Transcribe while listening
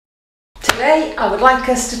Today I would like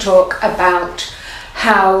us to talk about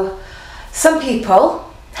how some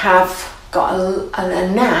people have got a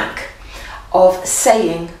knack of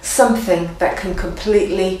saying something that can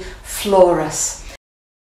completely floor us.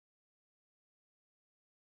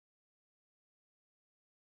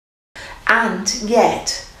 And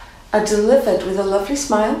yet are delivered with a lovely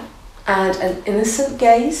smile and an innocent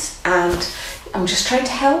gaze, and I'm just trying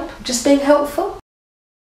to help, just being helpful.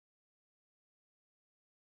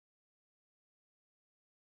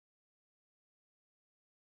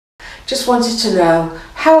 Just wanted to know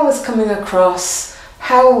how I was coming across,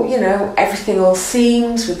 how, everything all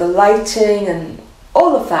seems with the lighting and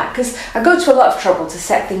all of that, because I go to a lot of trouble to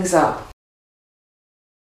set things up.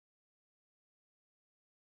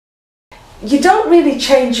 You don't really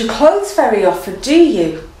change your clothes very often, do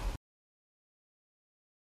you?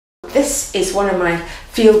 This is one of my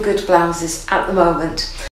feel-good blouses at the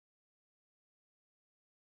moment.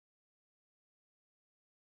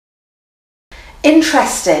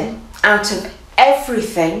 Interesting, out of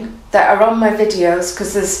everything that are on my videos,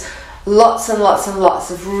 because there's lots and lots and lots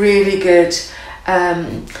of really good,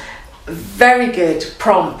 very good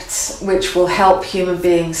prompts which will help human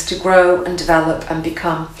beings to grow and develop and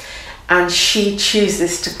become. And she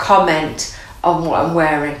chooses to comment on what I'm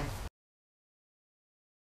wearing.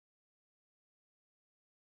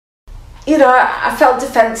 I felt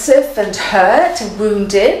defensive and hurt and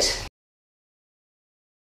wounded.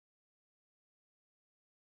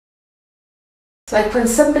 Like when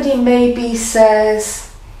somebody maybe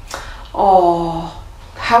says, "Oh,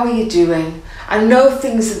 how are you doing? I know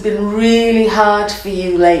things have been really hard for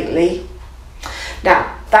you lately."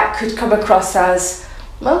 Now, that could come across as,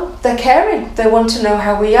 well, they're caring. They want to know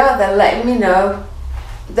how we are. They're letting me know.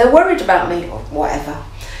 They're worried about me or whatever.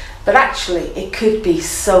 But actually, it could be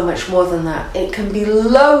so much more than that. It can be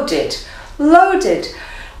loaded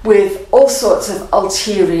with all sorts of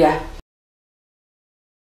ulterior.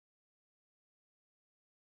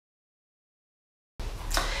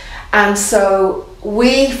 And so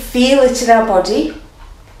we feel it in our body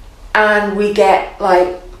and we get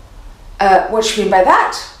like, what do you mean by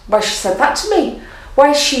that? Why she said that to me?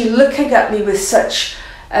 Why is she looking at me with such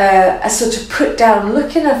a sort of put down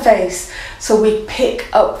look in her face? So we pick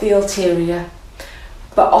up the ulterior,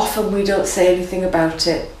 but often we don't say anything about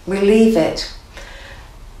it. We leave it.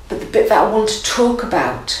 But the bit that I want to talk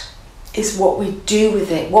about is what we do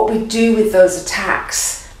with it, what we do with those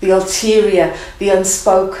attacks, the ulterior, the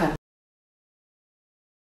unspoken.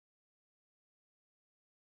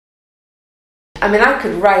 I mean, I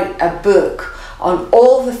could write a book on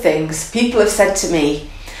all the things people have said to me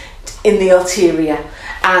in the ulterior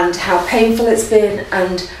and how painful it's been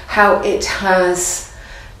and how it has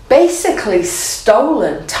basically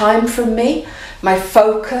stolen time from me, my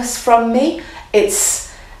focus from me.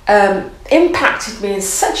 It's impacted me in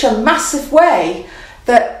such a massive way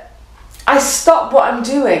that I stop what I'm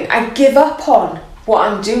doing. I give up on what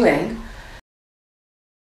I'm doing.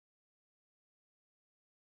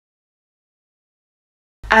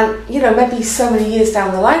 And, maybe so many years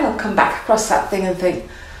down the line, I'll come back across that thing and think,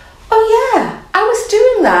 oh yeah, I was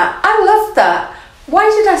doing that. I loved that. Why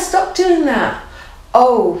did I stop doing that?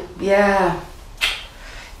 Oh, yeah.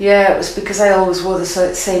 Yeah, it was because I always wore the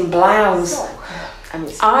same blouse.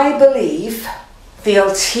 I believe the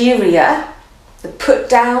ulterior, the put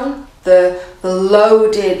down, the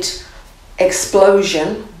loaded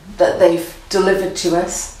explosion that they've delivered to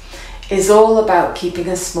us is all about keeping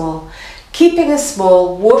us small. Keeping us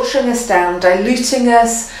small, watering us down, diluting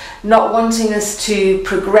us, not wanting us to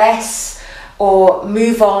progress or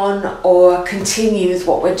move on or continue with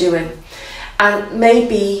what we're doing. And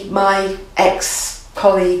maybe my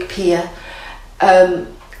ex-colleague, peer,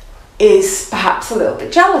 is perhaps a little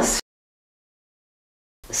bit jealous.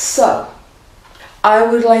 So, I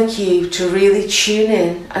would like you to really tune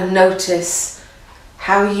in and notice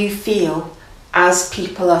how you feel as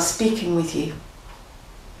people are speaking with you.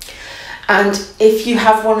 And if you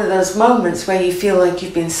have one of those moments where you feel like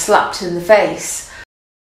you've been slapped in the face,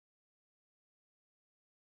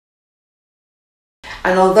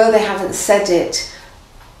 and although they haven't said it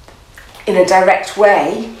in a direct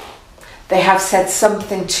way, they have said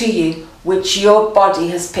something to you which your body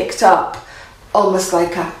has picked up, almost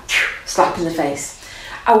like a slap in the face.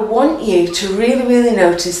 I want you to really, really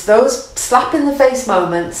notice those slap in the face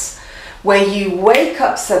moments where you wake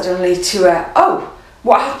up suddenly to a, oh,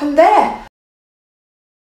 what happened there?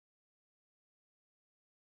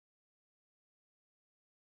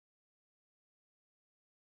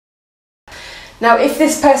 Now, if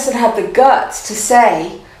this person had the guts to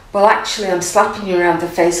say, well, actually, I'm slapping you around the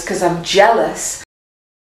face because I'm jealous,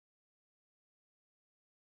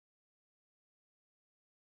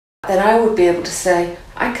 then I would be able to say,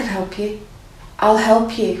 I can help you. I'll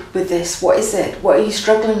help you with this. What is it? What are you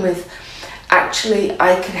struggling with? Actually,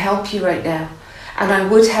 I can help you right now. And I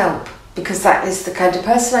would help, because that is the kind of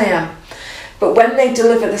person I am. But when they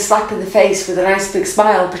deliver the slap in the face with a nice big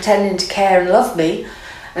smile, pretending to care and love me,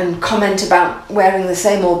 and comment about wearing the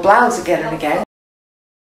same old blouse again and again,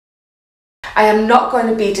 I am not going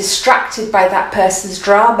to be distracted by that person's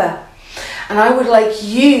drama. And I would like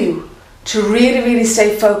you to really, really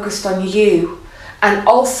stay focused on you, and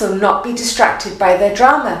also not be distracted by their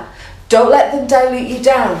drama. Don't let them dilute you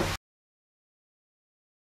down.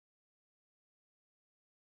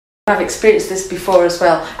 I've experienced this before as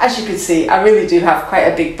well. As you can see, I really do have quite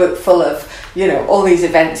a big book full of, all these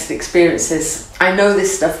events and experiences. I know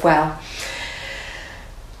this stuff well.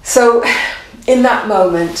 So in that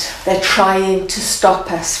moment, they're trying to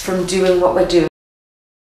stop us from doing what we're doing.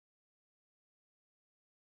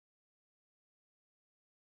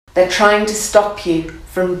 They're trying to stop you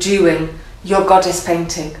from doing your goddess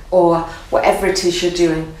painting or whatever it is you're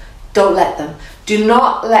doing. Don't let them. Do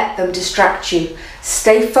not let them distract you.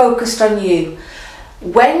 Stay focused on you.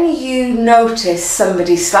 When you notice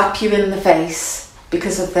somebody slap you in the face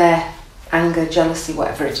because of their anger, jealousy,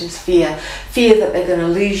 whatever it is, fear that they're going to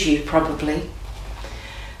lose you probably,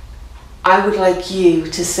 I would like you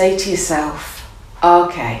to say to yourself,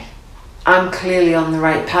 okay, I'm clearly on the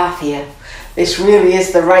right path here. This really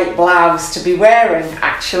is the right blouse to be wearing,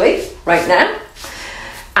 actually, right now.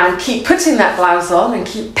 And keep putting that blouse on and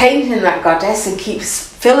keep painting that goddess and keep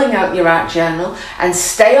filling out your art journal and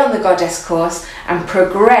stay on the goddess course and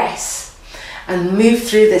progress and move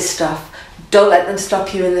through this stuff. Don't let them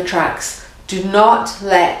stop you in the tracks. Do not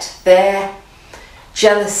let their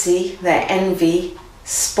jealousy, their envy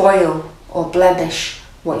spoil or blemish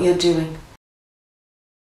what you're doing.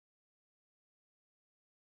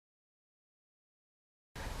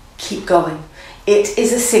 Keep going. It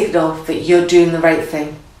is a signal that you're doing the right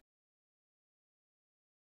thing.